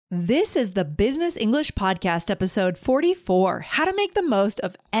This is the Business English Podcast, episode 44, How to Make the Most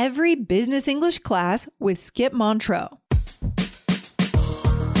of Every Business English Class with Skip Montreaux.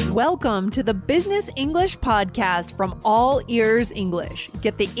 Welcome to the Business English Podcast from All Ears English.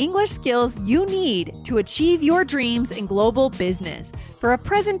 Get the English skills you need to achieve your dreams in global business. For a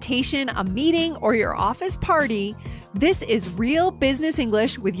presentation, a meeting, or your office party, this is Real Business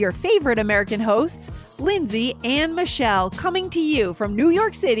English with your favorite American hosts, Lindsay and Michelle, coming to you from New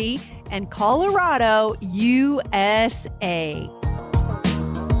York City and Colorado, USA.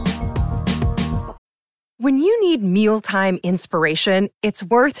 When you need mealtime inspiration, it's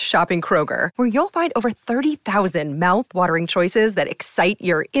worth shopping Kroger, where you'll find over 30,000 mouth-watering choices that excite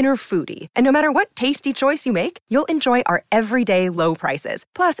your inner foodie. And no matter what tasty choice you make, you'll enjoy our everyday low prices,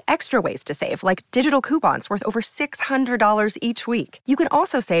 plus extra ways to save, like digital coupons worth over $600 each week. You can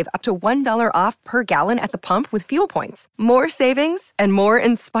also save up to $1 off per gallon at the pump with fuel points. More savings and more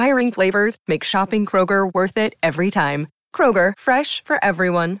inspiring flavors make shopping Kroger worth it every time. Kroger, fresh for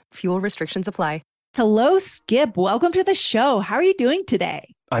everyone. Fuel restrictions apply. Hello, Skip. Welcome to the show. How are you doing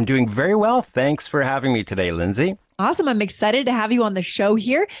today? I'm doing very well. Thanks for having me today, Lindsay. Awesome. I'm excited to have you on the show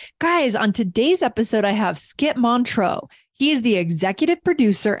here. Guys, on today's episode, I have Skip Montreaux. He is the executive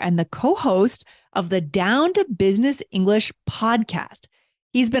producer and the co-host of the Down to Business English podcast.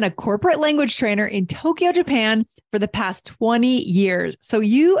 He's been a corporate language trainer in Tokyo, Japan for the past 20 years. So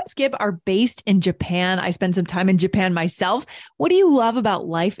you, Skip, are based in Japan. I spent some time in Japan myself. What do you love about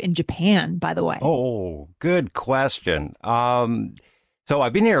life in Japan, by the way? Oh, good question. So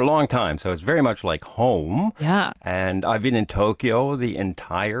I've been here a long time, so it's very much like home. Yeah. And I've been in Tokyo the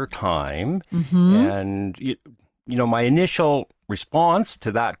entire time. And, my initial response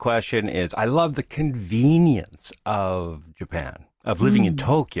to that question is I love the convenience of Japan, of living in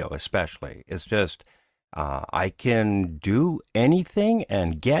Tokyo especially. It's just... I can do anything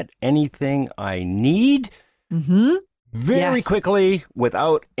and get anything I need very quickly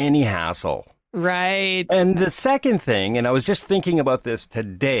without any hassle. Right. And the second thing, and I was just thinking about this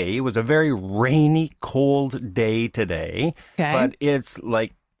today, it was a very rainy, cold day today, but it's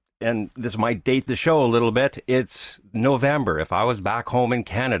like, and this might date the show a little bit, it's November. If I was back home in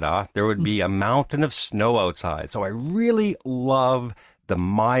Canada, there would be a mountain of snow outside. So I really love the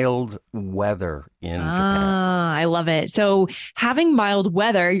mild weather in Japan. I love it. So having mild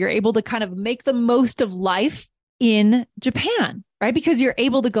weather, you're able to kind of make the most of life in Japan, right? Because you're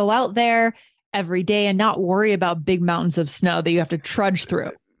able to go out there every day and not worry about big mountains of snow that you have to trudge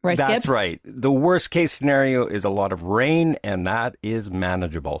through. Right, That's Skip? right. The worst case scenario is a lot of rain, and that is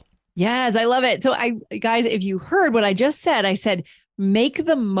manageable. Yes, I love it. So guys, if you heard what I just said, I said, make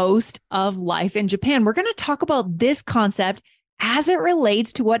the most of life in Japan. We're going to talk about this concept as it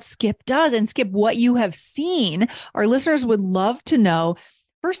relates to what Skip does. And Skip, what you have seen, our listeners would love to know.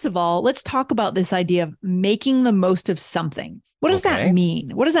 First of all, let's talk about this idea of making the most of something. What does that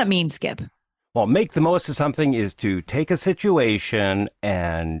mean? What does that mean, Skip? Well, make the most of something is to take a situation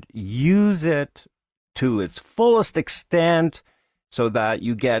and use it to its fullest extent so that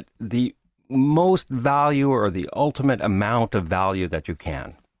you get the most value or the ultimate amount of value that you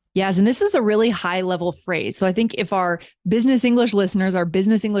can. Yes. And this is a really high level phrase. So I think if our business English listeners, our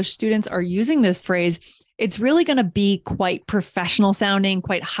business English students are using this phrase, it's really going to be quite professional sounding,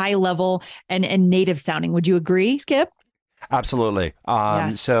 quite high level and native sounding. Would you agree, Skip? Absolutely.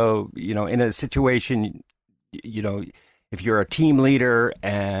 Yes. So, in a situation, if you're a team leader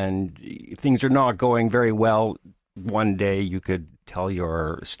and things are not going very well, one day you could tell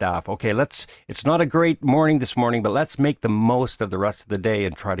your staff, okay, it's not a great morning this morning, but let's make the most of the rest of the day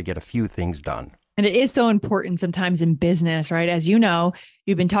and try to get a few things done. And it is so important sometimes in business, right? As you know,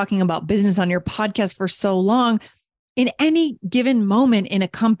 you've been talking about business on your podcast for so long. In any given moment in a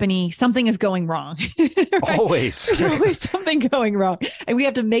company, something is going wrong. Right? Always. There's always something going wrong. And we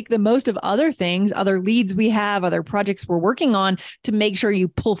have to make the most of other things, other leads we have, other projects we're working on to make sure you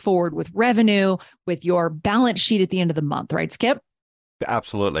pull forward with revenue, with your balance sheet at the end of the month, right, Skip?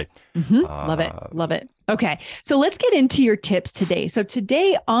 Absolutely. Love it. Love it. Okay. So let's get into your tips today. So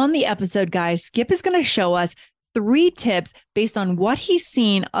today on the episode, guys, Skip is going to show us 3 tips based on what he's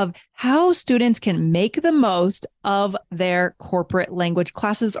seen of how students can make the most of their corporate language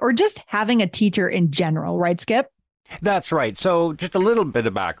classes or just having a teacher in general. Right, Skip? That's right. So just a little bit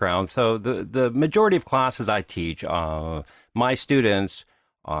of background. So the majority of classes I teach, my students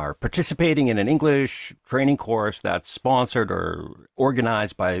are participating in an English training course that's sponsored or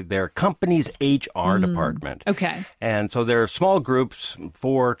organized by their company's HR department. Okay. And so they're small groups,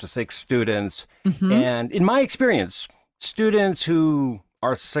 4 to 6 students. And in my experience, students who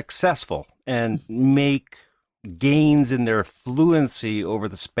are successful and make gains in their fluency over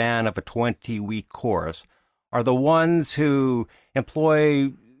the span of a 20-week course are the ones who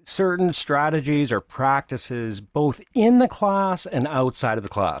employ certain strategies or practices both in the class and outside of the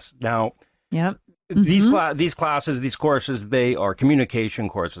class. Now, Yep. these courses, they are communication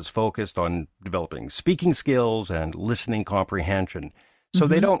courses focused on developing speaking skills and listening comprehension. So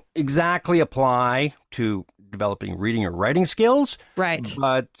they don't exactly apply to developing reading or writing skills. Right.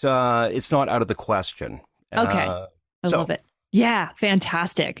 But it's not out of the question. Okay. I love it. Yeah,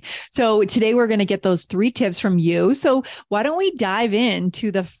 fantastic. So today we're going to get those 3 tips from you. So why don't we dive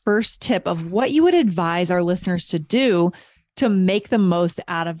into the first tip of what you would advise our listeners to do to make the most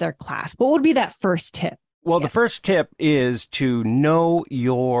out of their class? What would be that first tip? Well, the first tip is to know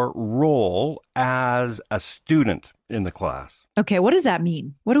your role as a student in the class. Okay, what does that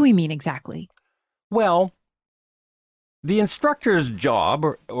mean? What do we mean exactly? Well, the instructor's job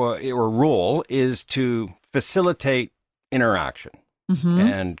or role is to facilitate interaction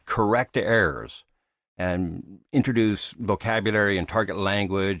and correct errors and introduce vocabulary and target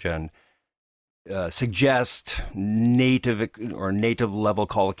language and suggest native level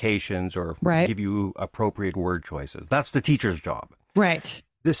collocations or give you appropriate word choices. That's the teacher's job. Right.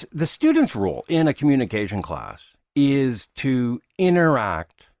 The student's role in a communication class is to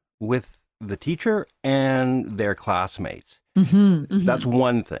interact with the teacher and their classmates. That's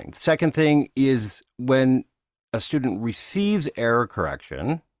one thing. Second thing is when a student receives error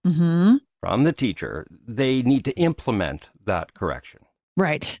correction from the teacher, they need to implement that correction.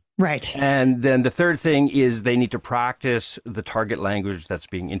 Right. And then the third thing is they need to practice the target language that's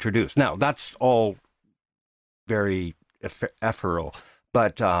being introduced. Now, that's all very ephemeral,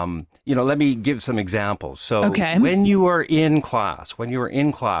 but let me give some examples. So when you are in class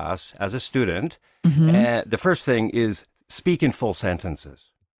as a student, the first thing is speak in full sentences.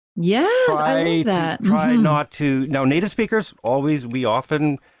 Yes, I love that. Try not to. Now, native speakers, we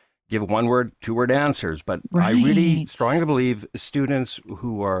often give 1-word, 2-word answers, but I really strongly believe students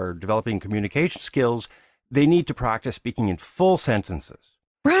who are developing communication skills, they need to practice speaking in full sentences.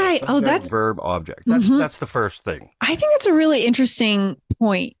 Right. Subject, that's verb, object. That's the first thing. I think that's a really interesting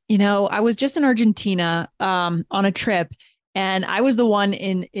point. I was just in Argentina on a trip, and I was the one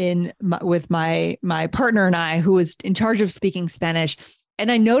with my partner and I who was in charge of speaking Spanish. And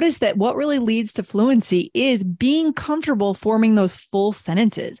I noticed that what really leads to fluency is being comfortable forming those full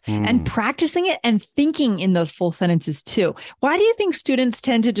sentences and practicing it and thinking in those full sentences too. Why do you think students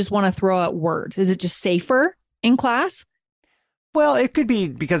tend to just want to throw out words? Is it just safer in class? Well, it could be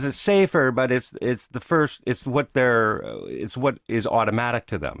because it's safer, but it's what is automatic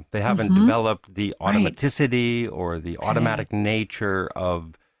to them. They haven't developed the automaticity or the automatic nature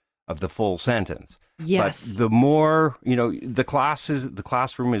of the full sentence. Yes. But the more, the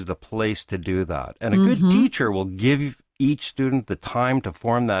classroom is the place to do that. And a good teacher will give each student the time to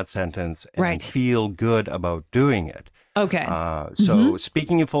form that sentence and feel good about doing it. Okay. So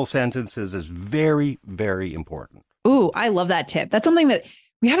speaking in full sentences is very, very important. Ooh, I love that tip. That's something that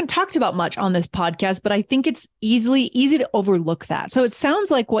we haven't talked about much on this podcast, but I think it's easy to overlook that. So it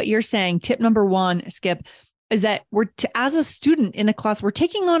sounds like what you're saying, tip number 1, Skip, is that as a student in a class, we're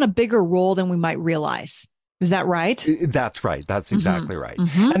taking on a bigger role than we might realize. Is that right? That's right. That's exactly right.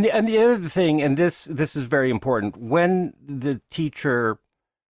 And the other thing, and this is very important, when the teacher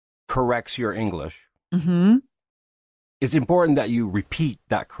corrects your English, it's important that you repeat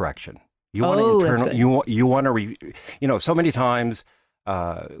that correction. You want to so many times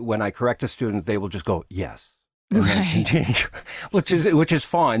when I correct a student, they will just go yes and then continue, which is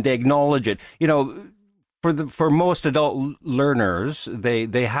fine. They acknowledge it. For most adult learners,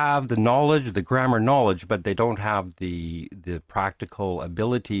 they have the knowledge, the grammar knowledge, but they don't have the practical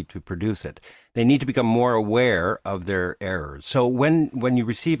ability to produce it. They need to become more aware of their errors. So when you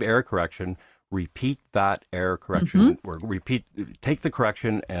receive error correction, repeat that error correction, or take the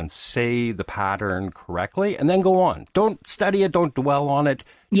correction and say the pattern correctly, and then go on. Don't study it, don't dwell on it.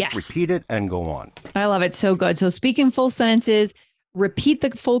 Yes. Just repeat it and go on. I love it. So good. So speak in full sentences, repeat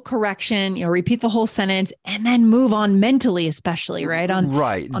the full correction, repeat the whole sentence, and then move on mentally, especially, right? On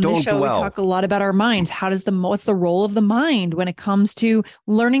Don't this show, dwell. We talk a lot about our minds. What's the role of the mind when it comes to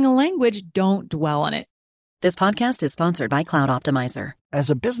learning a language? Don't dwell on it. This podcast is sponsored by Cloud Optimizer. As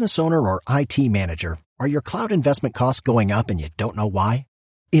a business owner or IT manager, are your cloud investment costs going up and you don't know why?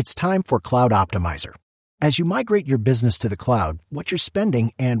 It's time for Cloud Optimizer. As you migrate your business to the cloud, what you're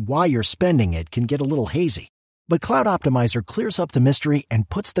spending and why you're spending it can get a little hazy. But Cloud Optimizer clears up the mystery and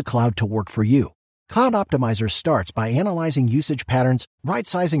puts the cloud to work for you. Cloud Optimizer starts by analyzing usage patterns,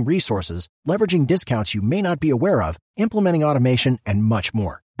 right-sizing resources, leveraging discounts you may not be aware of, implementing automation, and much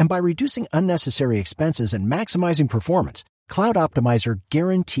more. And by reducing unnecessary expenses and maximizing performance, Cloud Optimizer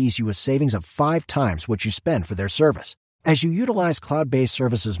guarantees you a savings of 5 times what you spend for their service. As you utilize cloud-based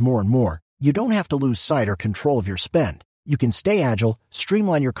services more and more, you don't have to lose sight or control of your spend. You can stay agile,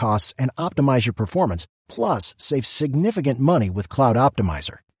 streamline your costs, and optimize your performance, plus save significant money with Cloud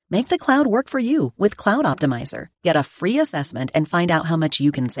Optimizer. Make the cloud work for you with Cloud Optimizer. Get a free assessment and find out how much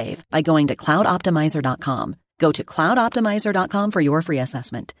you can save by going to cloudoptimizer.com. Go to cloudoptimizer.com for your free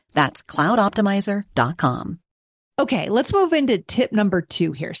assessment. That's cloudoptimizer.com. Okay, let's move into tip number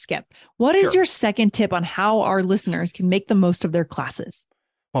 2 here, Skip. What is your second tip on how our listeners can make the most of their classes?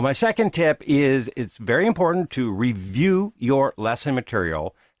 Well, my second tip is it's very important to review your lesson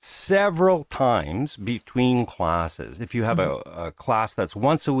material several times between classes. If you have a class that's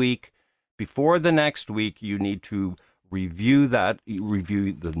once a week, before the next week, you need to review that,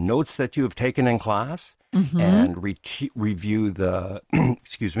 review the notes that you have taken in class, and review the,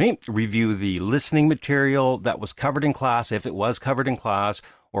 review the listening material that was covered in class, if it was covered in class,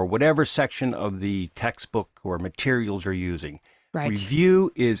 or whatever section of the textbook or materials you're using. Right.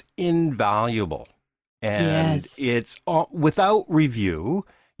 Review is invaluable. And it's without review,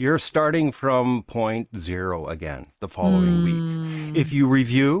 you're starting from point 0 again the following week. If you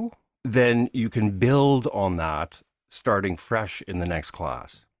review, then you can build on that starting fresh in the next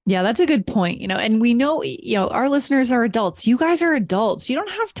class. Yeah, that's a good point. And we know, our listeners are adults. You guys are adults. You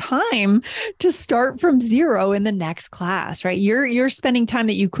don't have time to start from 0 in the next class, right? You're spending time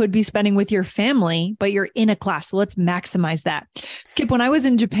that you could be spending with your family, but you're in a class. So let's maximize that. Skip, when I was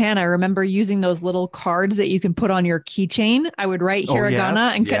in Japan, I remember using those little cards that you can put on your keychain. I would write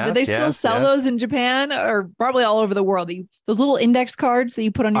hiragana do they still sell those in Japan or probably all over the world? Those little index cards that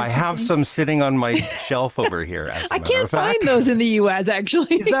you put on your I have some sitting on my shelf over here. I can't find those in the US,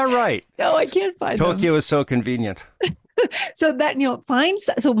 actually. Is that right? No, I can't find them. Tokyo is so convenient. So that,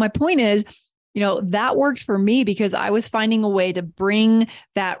 so my point is, that works for me because I was finding a way to bring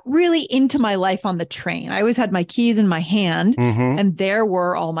that really into my life on the train. I always had my keys in my hand and there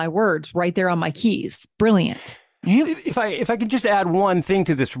were all my words right there on my keys. Brilliant. If I could just add one thing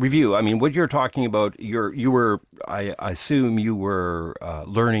to this review, I mean, what you're talking about, I assume you were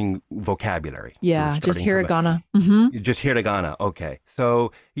learning vocabulary. Yeah, just hiragana. Just hiragana. Okay.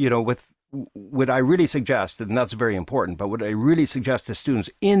 So, what I really suggest, and that's very important, but what I really suggest to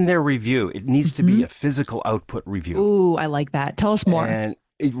students in their review, it needs to be a physical output review. Ooh, I like that. Tell us more. And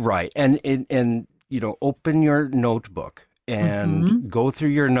open your notebook and go through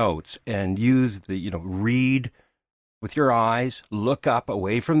your notes and use the, read with your eyes, look up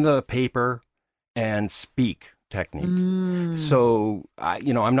away from the paper, and speak technique. So,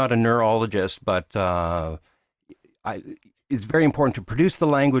 I'm not a neurologist, but it's very important to produce the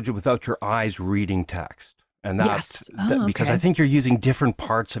language without your eyes reading text. And that's because I think you're using different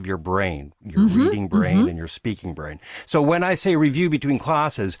parts of your brain, your reading brain and your speaking brain. So when I say review between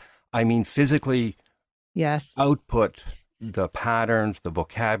classes, I mean physically output the patterns, the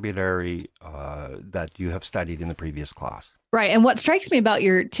vocabulary that you have studied in the previous class. Right. And what strikes me about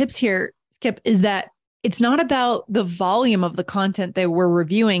your tips here, Skip, is that it's not about the volume of the content that we're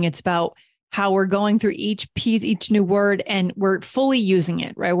reviewing. It's about how we're going through each piece, each new word, and we're fully using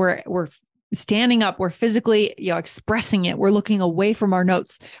it, right? We're standing up, we're physically, expressing it. We're looking away from our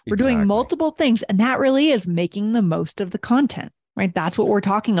notes. We're doing multiple things. And that really is making the most of the content, right? That's what we're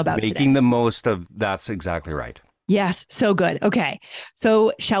talking about today. Making the most of, that's exactly right. Yes. So good. Okay.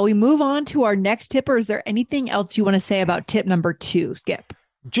 So shall we move on to our next tip, or is there anything else you want to say about tip number 2, Skip?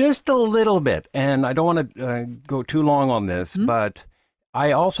 Just a little bit. And I don't want to go too long on this, but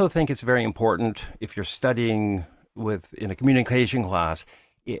I also think it's very important if you're studying in a communication class,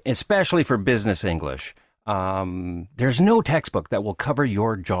 especially for business English, there's no textbook that will cover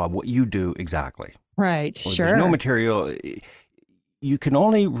your job, what you do exactly. Right. Sure. There's no material. You can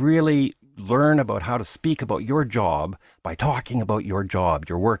only really learn about how to speak about your job by talking about your job,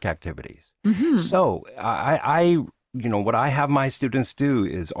 your work activities. So what I have my students do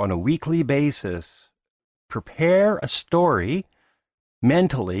is on a weekly basis, prepare a story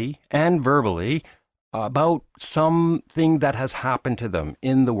mentally and verbally about something that has happened to them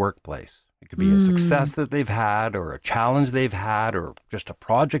in the workplace. It could be a success that they've had or a challenge they've had or just a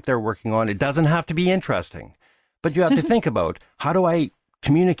project they're working on. It doesn't have to be interesting, but you have to think about, how do I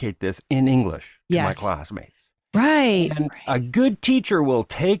communicate this in English to my classmates? Right. And a good teacher will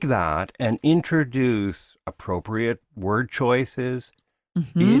take that and introduce appropriate word choices,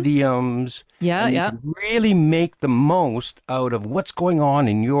 idioms. You can really make the most out of what's going on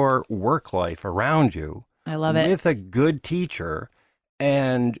in your work life around you. I love it. With a good teacher,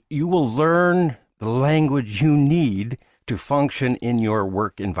 and you will learn the language you need to function in your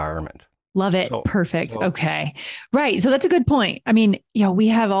work environment. Love it. Perfect. Okay. Right. So that's a good point. I mean, we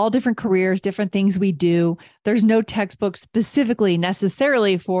have all different careers, different things we do. There's no textbook specifically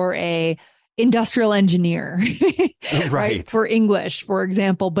necessarily for a industrial engineer, right? For English, for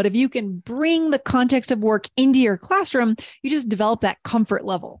example. But if you can bring the context of work into your classroom, you just develop that comfort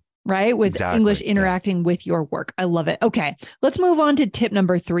level, right? With English interacting with your work. I love it. Okay. Let's move on to tip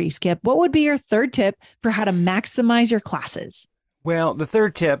number 3, Skip. What would be your third tip for how to maximize your classes? Well, the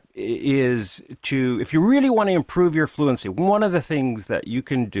third tip is if you really want to improve your fluency, one of the things that you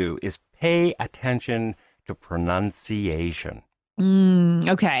can do is pay attention to pronunciation.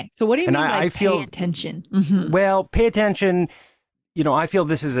 Okay. So what do you mean by pay attention? Mm-hmm. Well, pay attention. I feel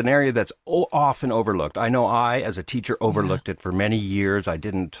this is an area that's often overlooked. I know I, as a teacher, overlooked it for many years. I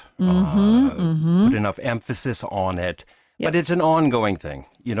didn't put enough emphasis on it, but it's an ongoing thing.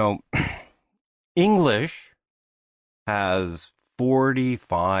 English has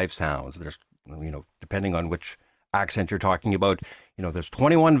 45 sounds. There's, depending on which accent you're talking about, there's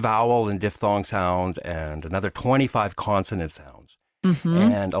 21 vowel and diphthong sounds and another 25 consonant sounds. Mm-hmm.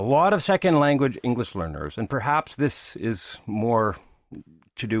 And a lot of second language English learners, and perhaps this is more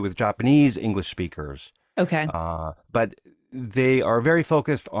to do with Japanese English speakers. Okay. But they are very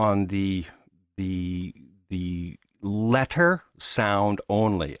focused on the letter sound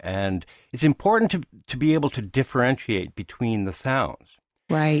only. And it's important to be able to differentiate between the sounds.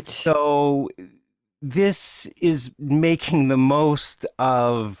 Right. So this is making the most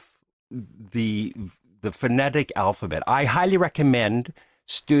of the phonetic alphabet. I highly recommend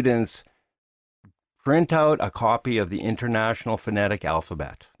students print out a copy of the International Phonetic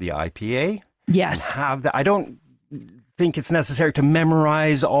Alphabet, the IPA. Yes. And have that. I don't think it's necessary to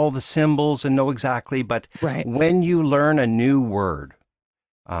memorize all the symbols and know exactly, but when you learn a new word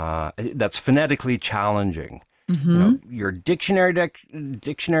that's phonetically challenging, your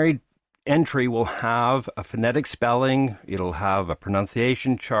dictionary entry will have a phonetic spelling. It'll have a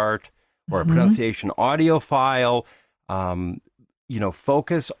pronunciation chart or a pronunciation audio file.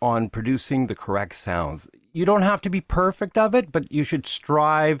 Focus on producing the correct sounds. You don't have to be perfect of it, but you should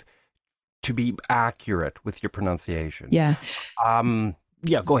strive to be accurate with your pronunciation. Yeah.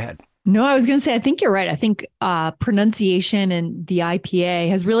 Go ahead. No, I was going to say, I think you're right. I think pronunciation and the IPA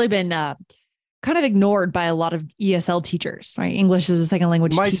has really been kind of ignored by a lot of ESL teachers, right? English is a second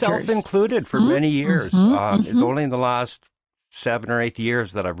language Myself teachers. included for many years. It's only in the last 7 or 8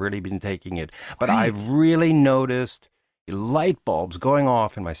 years that I've really been taking it. But I've really noticed light bulbs going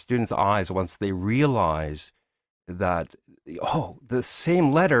off in my students' eyes once they realize that, the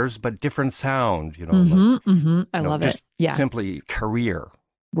same letters, but different sound, I love it. Yeah. Simply career,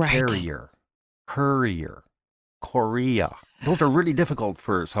 carrier, courier, Korea. Those are really difficult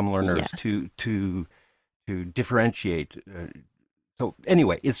for some learners to differentiate. So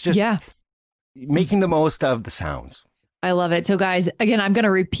anyway, it's just making the most of the sounds. I love it. So guys, again, I'm going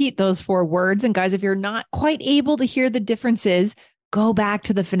to repeat those 4 words. And guys, if you're not quite able to hear the differences, go back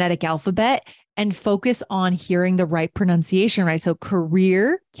to the phonetic alphabet and focus on hearing the right pronunciation, right? So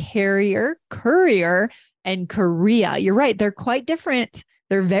career, carrier, courier, and Korea. You're right. They're quite different.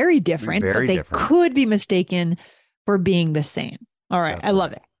 They're very different, but they could be mistaken for being the same. All right. Definitely. I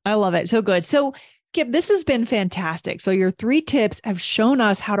love it. I love it. So good. So Skip, this has been fantastic. So your 3 tips have shown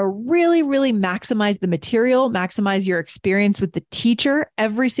us how to really, really maximize the material, maximize your experience with the teacher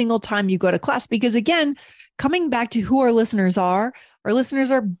every single time you go to class. Because again, coming back to who our listeners are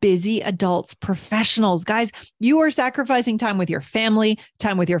busy adults, professionals. Guys, you are sacrificing time with your family,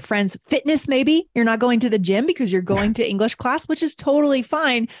 time with your friends, fitness maybe. You're not going to the gym because you're going to English class, which is totally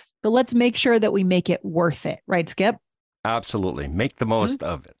fine. But let's make sure that we make it worth it. Right, Skip? Absolutely. Make the most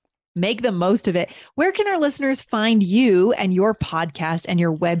of it. Make the most of it. Where can our listeners find you and your podcast and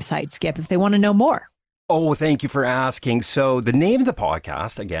your website, Skip, if they want to know more? Oh, thank you for asking. So the name of the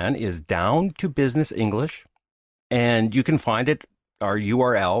podcast, again, is Down to Business English. And you can find it. Our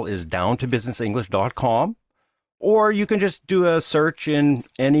URL is downtobusinessenglish.com. Or you can just do a search in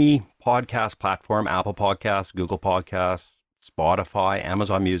any podcast platform, Apple Podcasts, Google Podcasts, Spotify,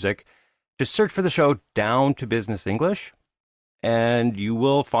 Amazon Music. Just search for the show Down to Business English, and you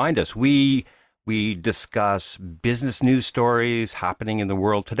will find us. We discuss business news stories happening in the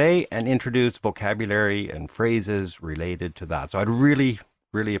world today and introduce vocabulary and phrases related to that. So I'd really,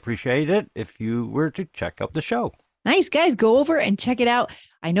 really appreciate it if you were to check out the show. Nice, guys. Go over and check it out.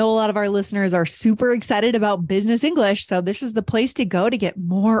 I know a lot of our listeners are super excited about business English, so this is the place to go to get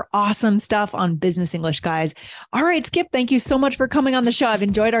more awesome stuff on business English, guys. All right, Skip, thank you so much for coming on the show. I've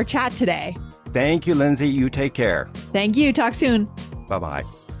enjoyed our chat today. Thank you, Lindsay. You take care. Thank you. Talk soon. Bye-bye.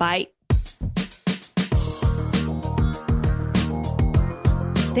 Bye.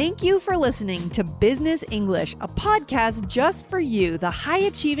 Thank you for listening to Business English, a podcast just for you, the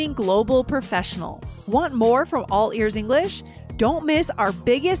high-achieving global professional. Want more from All Ears English? Don't miss our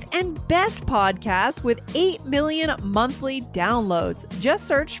biggest and best podcast with 8 million monthly downloads. Just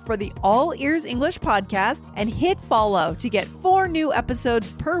search for the All Ears English podcast and hit follow to get 4 new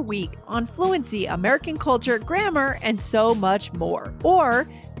episodes per week on fluency, American culture, grammar, and so much more. Or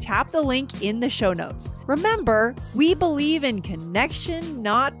tap the link in the show notes. Remember, we believe in connection,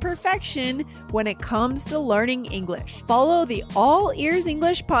 not perfection, when it comes to learning English. Follow the All Ears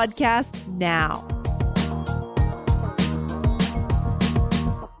English podcast now.